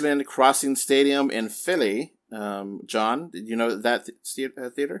 Richland Crossing Stadium in Philly. John, did you know that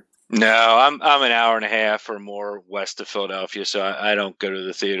theater? No, I'm an hour and a half or more west of Philadelphia, so I don't go to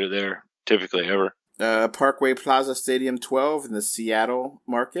the theater there typically ever. Parkway Plaza Stadium 12 in the Seattle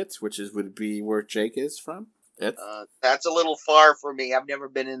market, which would be where Jake is from. That's a little far for me. I've never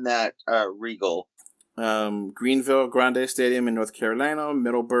been in that Regal. Greenville Grande Stadium in North Carolina,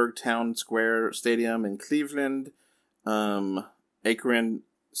 Middleburg Town Square Stadium in Cleveland, Akron,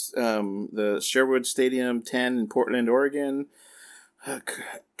 the Sherwood Stadium 10 in Portland, Oregon,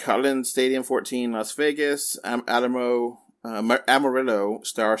 Collins Stadium 14 Las Vegas, Amarillo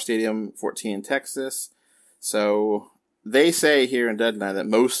Star Stadium 14 in Texas. So they say here in Deadline that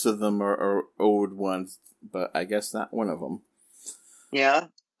most of them are old ones, but I guess not one of them. Yeah.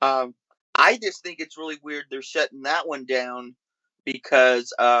 I just think it's really weird they're shutting that one down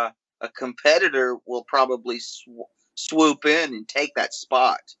because a competitor will probably swoop in and take that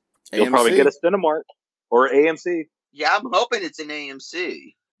spot. You'll probably get a Cinemark or AMC. Yeah, I'm hoping it's an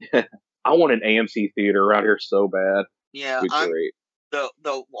AMC. I want an AMC theater around here so bad. Yeah, great. The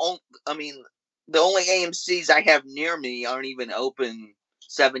only AMCs I have near me aren't even open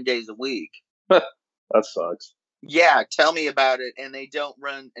 7 days a week. That sucks. Yeah, tell me about it. And they don't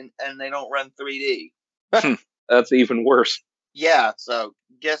run and they don't run 3D. That's even worse. Yeah, so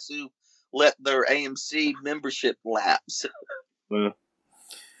guess who let their AMC membership lapse?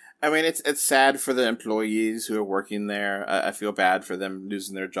 I mean, it's sad for the employees who are working there. I feel bad for them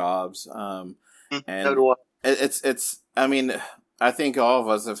losing their jobs. And so do I. It's. I mean, I think all of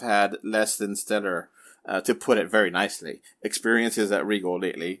us have had less than stellar, to put it very nicely, experiences at Regal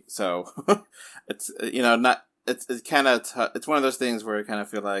lately. So it's not. It's kind of it's one of those things where you kind of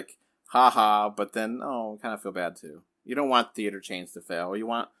feel like haha, but then kind of feel bad too. You don't want theater chains to fail. You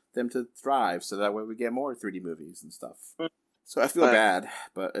want them to thrive, so that way we get more 3D movies and stuff. So I feel bad,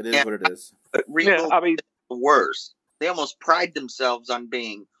 but it is what it is. Regal, the worst. They almost pride themselves on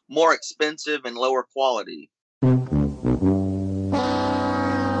being more expensive and lower quality.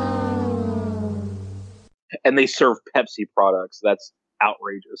 And they serve Pepsi products. That's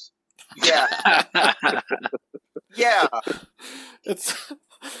outrageous. Yeah. Yeah. It's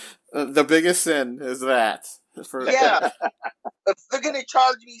the biggest sin is that. Yeah. If they're going to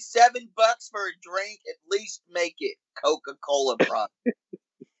charge me $7 for a drink, at least make it Coca-Cola product.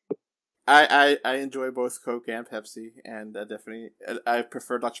 I enjoy both Coke and Pepsi, and I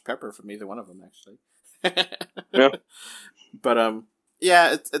prefer Dr. Pepper from either one of them, actually. Yeah. But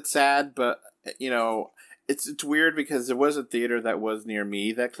yeah, it's sad, but it's weird because there was a theater that was near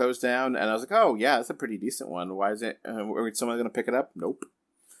me that closed down, and I was like, oh yeah, that's a pretty decent one. Why is it? Are someone going to pick it up? Nope.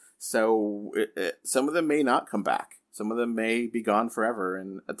 So some of them may not come back. Some of them may be gone forever,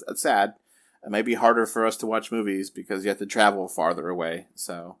 and it's sad. It may be harder for us to watch movies because you have to travel farther away.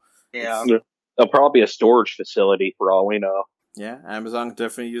 So yeah, there'll probably be a storage facility for all we know. Yeah, Amazon can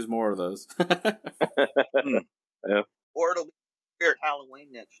definitely use more of those. Yeah. Or it'll be Spirit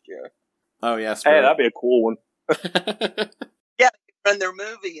Halloween next year. Oh yeah, Spirit. Hey, that'd be a cool one. Yeah, they run their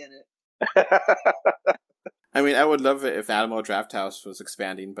movie in it. I mean, I would love it if Alamo Drafthouse was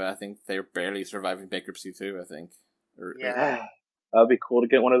expanding, but I think they're barely surviving bankruptcy too, I think. Yeah. That'd be cool to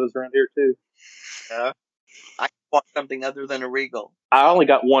get one of those around here too. Yeah. I want something other than a Regal. I only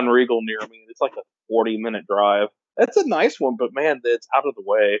got one Regal near me. It's like a 40-minute drive. It's a nice one, but man, it's out of the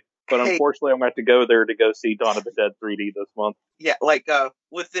way. But unfortunately, I'm going to have to go there to go see Dawn of the Dead 3D this month. Yeah, like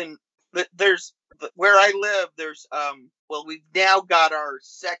there's where I live. There's we've now got our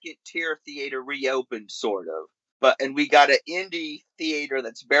second tier theater reopened, sort of, and we got an indie theater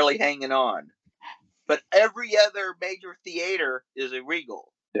that's barely hanging on. But every other major theater is a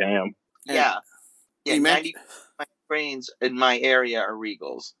Regal. Damn. Yeah. Yeah. 90% of screens in my area are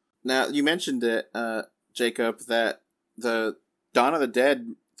Regals. Now you mentioned it, Jacob, that the Dawn of the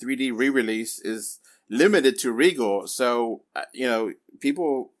Dead 3D re-release is limited to Regal. So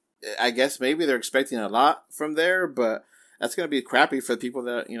people, I guess maybe they're expecting a lot from there, but that's going to be crappy for the people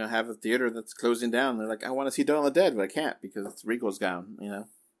that have a theater that's closing down. They're like, I want to see Dawn of the Dead, but I can't because Regal's gone.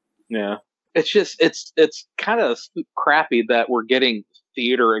 Yeah. It's just it's kind of crappy that we're getting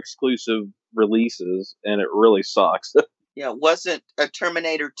theater exclusive releases, and it really sucks. Yeah, wasn't a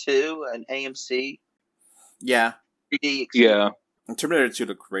Terminator 2 an AMC Yeah. 3D experience? Yeah. And Terminator 2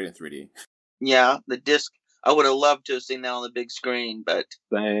 looked great in 3D. Yeah, the disc. I would have loved to have seen that on the big screen, but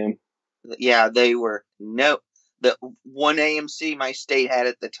Same. yeah, they were the one AMC my state had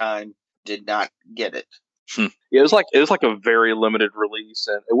at the time did not get it. Yeah, it was like a very limited release,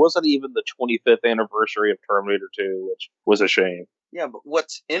 and it wasn't even the 25th anniversary of Terminator 2, which was a shame. Yeah, but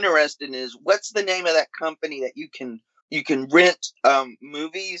what's interesting is what's the name of that company that you can rent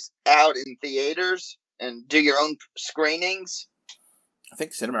movies out in theaters and do your own screenings? I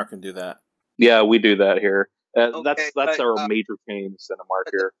think Cinemark can do that. Yeah, we do that here. Okay, That's but, our major chain, Cinemark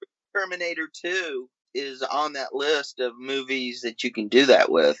here. Terminator 2 is on that list of movies that you can do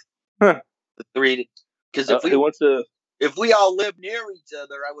that with. Huh. The 3D. Because if we all lived near each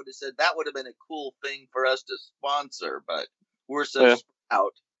other, I would have said that would have been a cool thing for us to sponsor, but we're so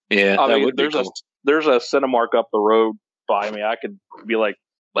out. Yeah, I mean, would be cool. there's a Cinemark up the road by me. I could be like,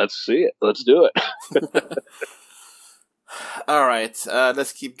 let's see it. Let's do it. All right,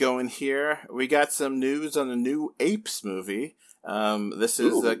 let's keep going here. We got some news on the new Apes movie. This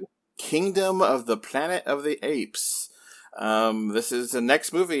is the Kingdom of the Planet of the Apes. This is the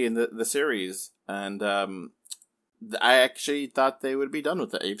next movie in the series, and I actually thought they would be done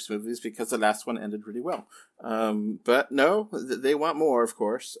with the Apes movies because the last one ended really well. But no, they want more, of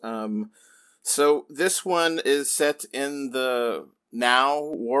course. So this one is set in the now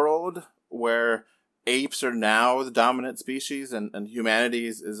world where apes are now the dominant species, and humanity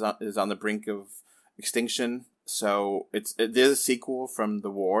is on the brink of extinction. So it is a sequel from the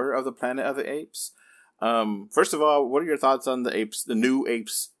War of the Planet of the Apes. First of all, what are your thoughts on the new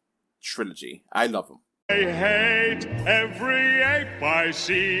Apes trilogy? I love them. I hate every ape I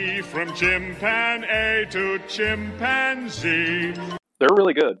see, from chimpanzee to chimpanzee. They're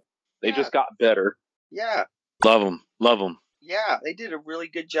really good. They just got better. Yeah. Love them. Yeah, they did a really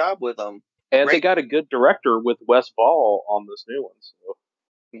good job with them. And they got a good director with Wes Ball on this new one. So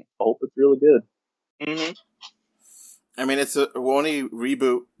I hope it's really good. Mm-hmm. I mean, it's a only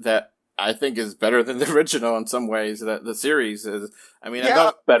reboot that I think is better than the original in some ways. That the series is. I mean, I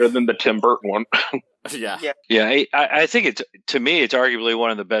don't better than the Tim Burton one. Yeah. I think to me, it's arguably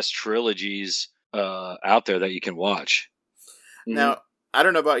one of the best trilogies out there that you can watch. Now, I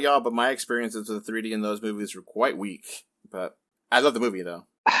don't know about y'all, but my experiences with 3D in those movies were quite weak. But I love the movie, though.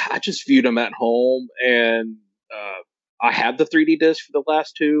 I just viewed them at home, and I had the 3D disc for the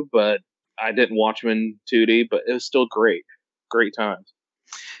last two, but I didn't watch them in 2D. But it was still great times.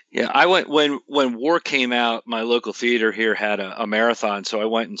 Yeah, I went when War came out. My local theater here had a marathon, so I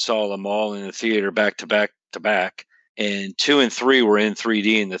went and saw them all in the theater back to back. And 2 and 3 were in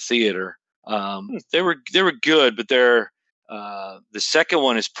 3D in the theater. They were good, but the second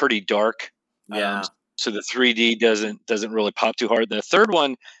one is pretty dark. Yeah. So the 3D doesn't really pop too hard. The third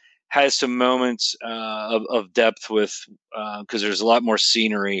one has some moments of depth with because there's a lot more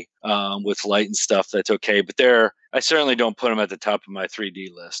scenery with light and stuff. That's okay, but I certainly don't put them at the top of my 3D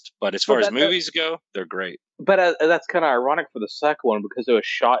list. But as far as movies go, they're great. But that's kind of ironic for the second one because it was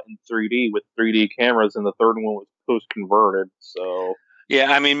shot in 3D with 3D cameras, and the third one was post converted. So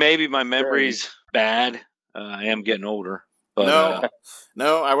yeah, I mean maybe my memory's bad. I am getting older. But,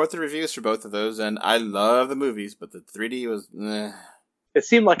 no, I wrote the reviews for both of those, and I love the movies, but the 3D was. It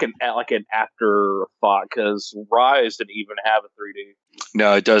seemed like an afterthought because Rise didn't even have a 3D.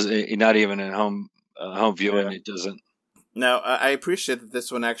 No, it doesn't. Not even in home viewing, It doesn't. Now, I appreciate that this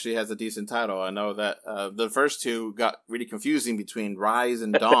one actually has a decent title. I know that the first two got really confusing between Rise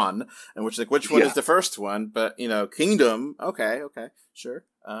and Dawn, and which one is the first one? But Kingdom. Okay, sure.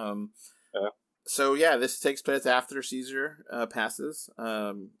 So yeah, this takes place after Caesar passes.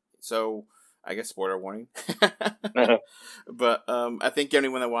 So I guess spoiler warning. But I think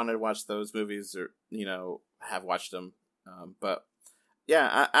anyone that wanted to watch those movies or have watched them. But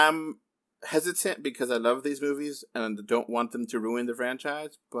yeah, I'm hesitant because I love these movies and don't want them to ruin the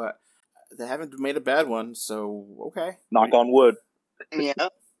franchise. But they haven't made a bad one, so okay. Knock on wood. Yeah.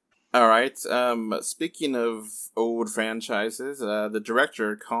 All right. Speaking of old franchises, the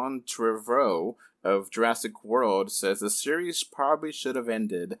director Colin Trevorrow of Jurassic World says the series probably should have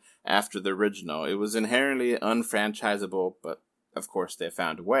ended after the original. It was inherently unfranchisable, but of course they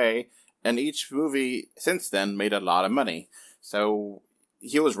found a way. And each movie since then made a lot of money. So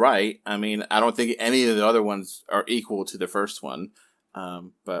he was right. I mean, I don't think any of the other ones are equal to the first one.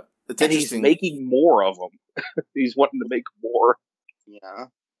 But it's interesting. He's making more of them. He's wanting to make more. Yeah.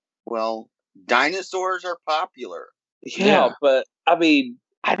 Well, dinosaurs are popular. Yeah, but I mean,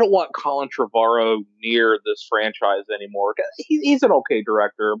 I don't want Colin Trevorrow near this franchise anymore. He's an okay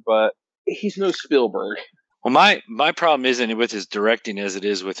director, but he's no Spielberg. Well, my problem isn't with his directing as it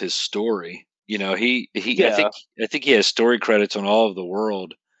is with his story. You know, I think he has story credits on all of the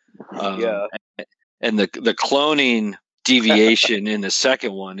world. Yeah. And the cloning deviation in the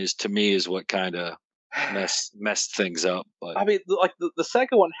second one is what kind of messed things up. But I mean, like the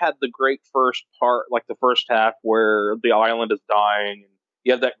second one had the great first part, like the first half where the island is dying, and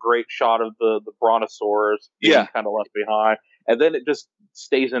you have that great shot of the brontosaurus being kind of left behind, and then it just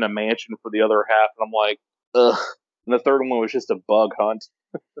stays in a mansion for the other half, and I'm like, ugh. And the third one was just a bug hunt.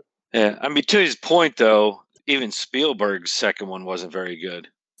 Yeah, I mean, to his point though, even Spielberg's second one wasn't very good.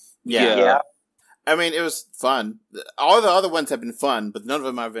 Yeah. I mean, it was fun. All the other ones have been fun, but none of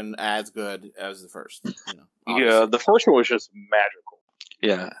them have been as good as the first. Yeah, the first one was just magical.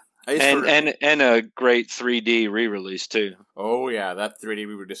 Yeah, and a great 3D re-release too. Oh yeah, that 3D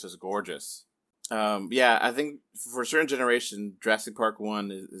re-release is gorgeous. Yeah, I think for a certain generation, Jurassic Park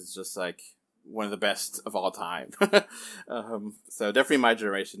 1 is just like one of the best of all time. So definitely my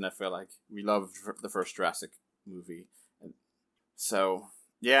generation, I feel like we loved the first Jurassic movie. So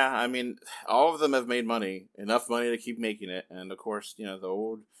yeah, I mean, all of them have made money, enough money to keep making it, and of course,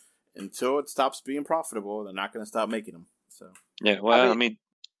 until it stops being profitable, they're not going to stop making them. So yeah, well, I mean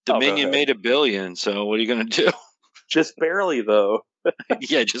Dominion made $1 billion, so what are you going to do? Just barely, though.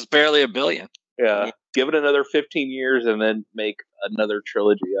 Yeah, just barely $1 billion. Yeah, give it another 15 years and then make another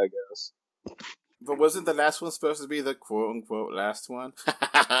trilogy, I guess. But wasn't the last one supposed to be the quote-unquote last one?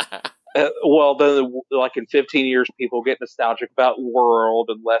 Well, then, like in 15 years, people get nostalgic about World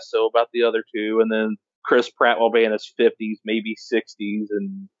and less so about the other two, and then Chris Pratt will be in his 50s, maybe 60s,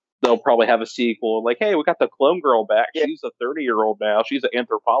 and they'll probably have a sequel. Like, hey, we got the clone girl back. Yeah. She's a 30-year-old now. She's an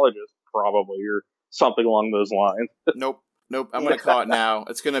anthropologist, probably, or something along those lines. Nope. I'm going to call it now.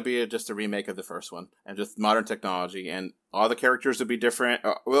 It's going to be just a remake of the first one, and just modern technology, and all the characters will be different.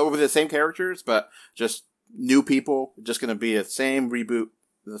 Well, with the same characters, but just new people. Just going to be the same reboot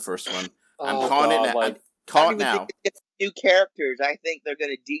of the first one. I'm calling it now. Call it now. New characters. I think they're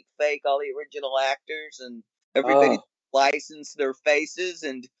going to deep fake all the original actors, and everybody license their faces,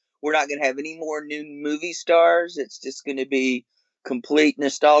 and we're not going to have any more new movie stars. It's just going to be complete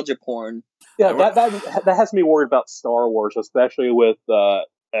nostalgia porn. Yeah, that has me worried about Star Wars, especially with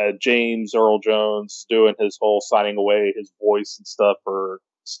James Earl Jones doing his whole signing away his voice and stuff for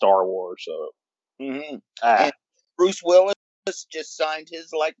Star Wars. So, and Bruce Willis just signed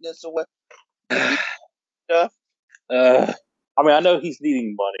his likeness away. Stuff. I mean, I know he's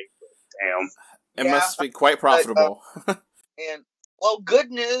needing money, but damn, it must be quite profitable. And good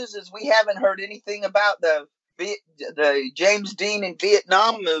news is we haven't heard anything about the James Dean in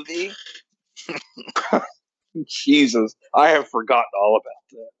Vietnam movie. Jesus, I have forgotten all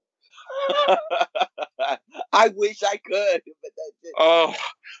about that. I wish I could, but that's it. Oh,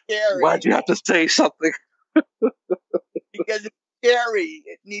 scary. Why'd you have to say something? Because it's scary.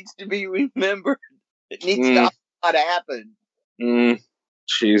 It needs to be remembered. It needs not to happen.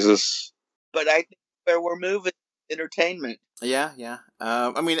 Jesus. But I think where we're moving, entertainment. Yeah.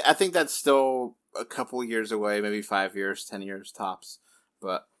 I mean, I think that's still a couple years away, maybe 5 years, 10 years tops.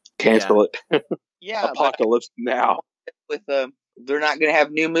 But cancel it. Yeah, apocalypse now. With they're not going to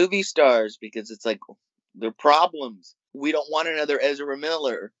have new movie stars because it's like they're problems. We don't want another Ezra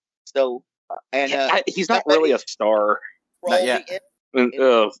Miller. So he's not really a star. Not yet.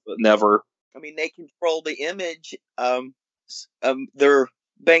 Never. I mean, they control the image. Their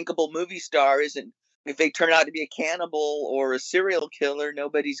bankable movie star isn't. If they turn out to be a cannibal or a serial killer,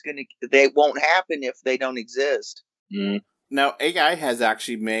 they won't happen if they don't exist. Now, AI has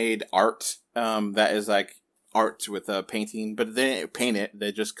actually made art that is like art with a painting, but they didn't paint it,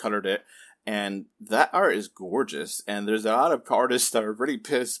 they just colored it. And that art is gorgeous. And there's a lot of artists that are really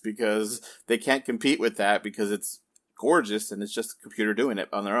pissed because they can't compete with that because it's gorgeous and it's just a computer doing it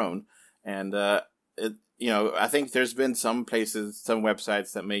on their own. And, I think there's been some places, some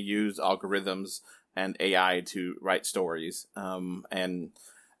websites that may use algorithms and AI to write stories. And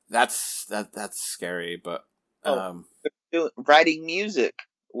that's scary, but, writing music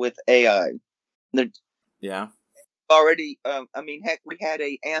with AI. Yeah. Already, heck, we had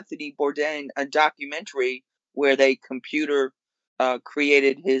a Anthony Bourdain, a documentary where they computer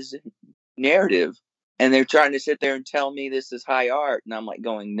created his narrative, and they're trying to sit there and tell me this is high art, and I'm like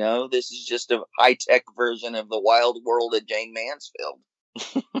going, no, this is just a high-tech version of the Wild World of Jane Mansfield.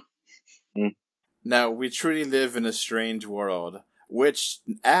 Now, we truly live in a strange world, which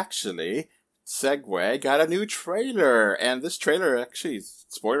actually, segue, got a new trailer, and this trailer actually is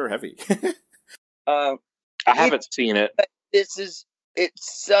spoiler heavy. I haven't seen it. It's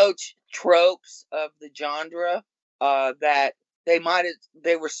so tropes of the genre that they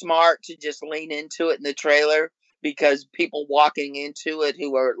were smart to just lean into it in the trailer, because people walking into it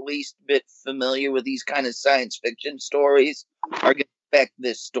who are at least a bit familiar with these kind of science fiction stories are going to expect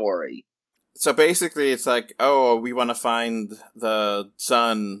this story. So basically, it's like, oh, we want to find the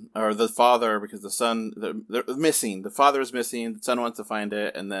son or the father because the son, they're missing. The father is missing. The son wants to find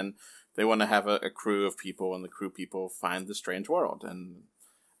it, and then they want to have a crew of people, and the crew people find the strange world. And,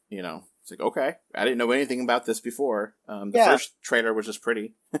 you know, it's like, okay, I didn't know anything about this before. The first trailer was just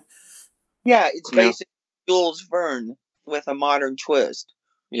pretty. Yeah, it's basically Jules Verne with a modern twist.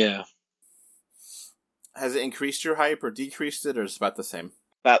 Yeah. Has it increased your hype or decreased it, or is it about the same?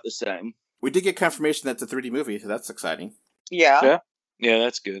 About the same. We did get confirmation that's a 3D movie, so that's exciting. Yeah. Yeah,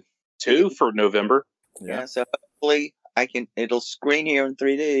 that's good. 2 for November. Yeah, so hopefully it'll screen here in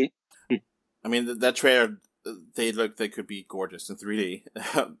 3D. I mean, that trailer, they could be gorgeous in 3D.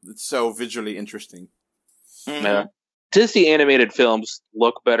 It's so visually interesting. Mm-hmm. Yeah. Disney animated films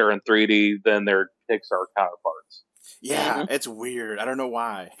look better in 3D than their Pixar counterparts. Yeah, It's weird. I don't know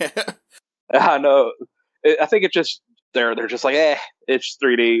why. I know. I think it's just they're just like, it's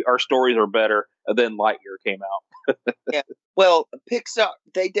 3D. Our stories are better. And then Lightyear came out. Yeah. Well, Pixar,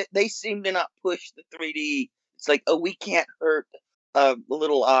 they seem to not push the 3D. It's like, oh, we can't hurt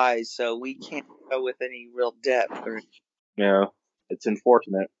little eyes, so we can't go with any real depth. Yeah, it's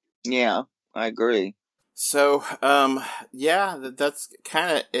unfortunate. Yeah, I agree. So, that's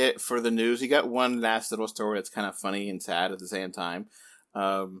kind of it for the news. You got one last little story that's kind of funny and sad at the same time.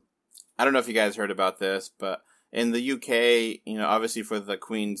 I don't know if you guys heard about this, but in the UK, you know, obviously for the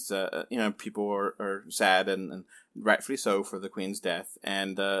Queen's, people are sad and rightfully so for the Queen's death.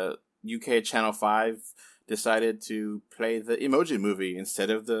 And UK Channel 5 decided to play the Emoji Movie instead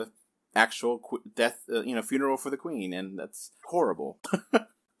of the actual death, funeral for the Queen, and that's horrible. I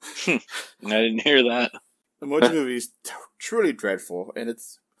didn't hear that. Emoji Movie is truly dreadful, and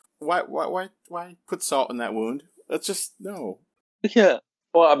it's why put salt in that wound? That's just no. Yeah.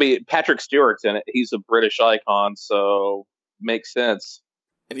 Well, I mean, Patrick Stewart's in it. He's a British icon, so makes sense.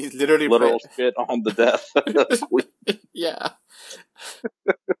 And he's literally literal shit on the death. Yeah.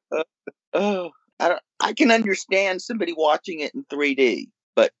 I can understand somebody watching it in 3D,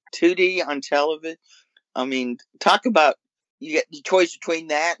 but 2D on television. I mean, talk about you get the choice between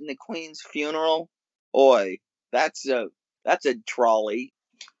that and the Queen's funeral. Boy, that's a trolley.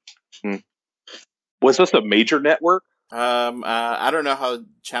 Was this a major network? I don't know how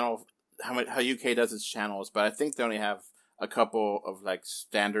UK does its channels, but I think they only have a couple of like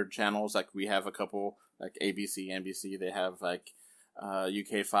standard channels. Like we have a couple like ABC, NBC. They have like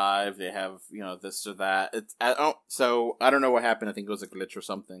UK 5. They have this or that. So I don't know what happened. I think it was a glitch or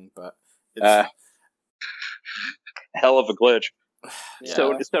something, but it's hell of a glitch. Yeah.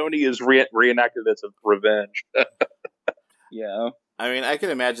 Sony is reenacted as a revenge. Yeah. I mean, I can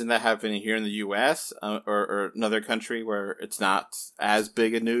imagine that happening here in the U.S. Or another country where it's not as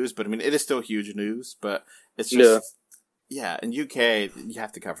big a news, but I mean, it is still huge news. But it's just, in UK you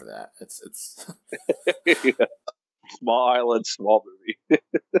have to cover that. It's small island, small movie.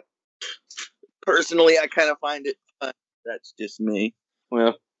 Personally, I kind of find it fun. That's just me.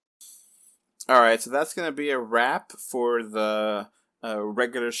 Well, all right. So that's going to be a wrap for the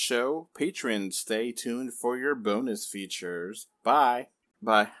regular show. Patrons, stay tuned for your bonus features. Bye.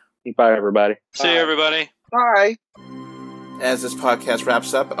 Bye, everybody. See you, everybody. Bye. As this podcast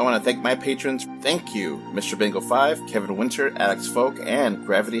wraps up, I want to thank my patrons. Thank you, Mr. Bingo 5, Kevin Winter, Alex Folk, and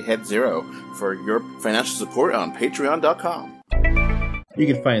Gravity Head Zero for your financial support on Patreon.com. You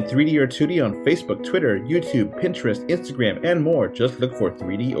can find 3D or 2D on Facebook, Twitter, YouTube, Pinterest, Instagram, and more. Just look for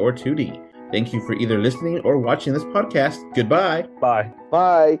 3D or 2D. Thank you for either listening or watching this podcast. Goodbye. Bye.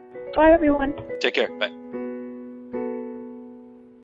 Bye. Bye, everyone. Take care. Bye.